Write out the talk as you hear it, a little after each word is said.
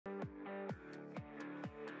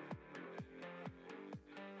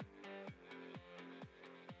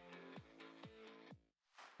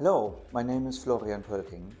Hello, my name is Florian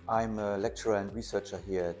Pölking. I'm a lecturer and researcher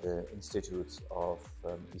here at the Institutes of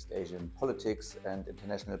East Asian Politics and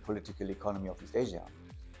International Political Economy of East Asia.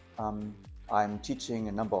 I'm teaching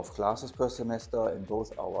a number of classes per semester in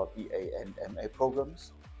both our BA and MA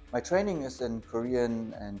programs. My training is in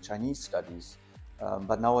Korean and Chinese studies,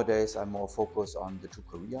 but nowadays I'm more focused on the two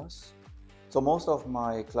Koreas. So most of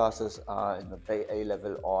my classes are in the BA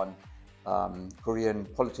level on Korean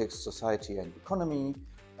politics, society and economy,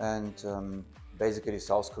 and basically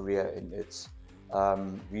South Korea in its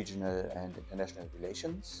regional and international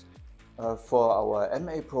relations. For our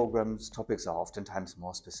MA programs, topics are oftentimes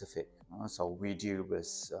more specific. So we deal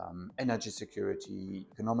with energy security,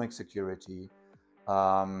 economic security,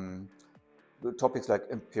 topics like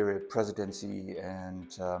imperial presidency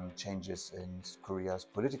and changes in Korea's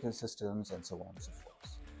political systems and so on and so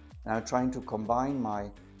forth. And I'm trying to combine my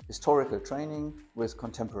historical training with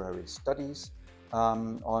contemporary studies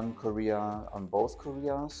on Korea, on both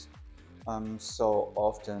Koreas. So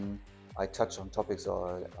often I touch on topics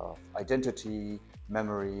of identity,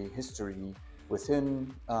 memory, history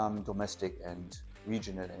within domestic and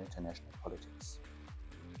regional and international politics.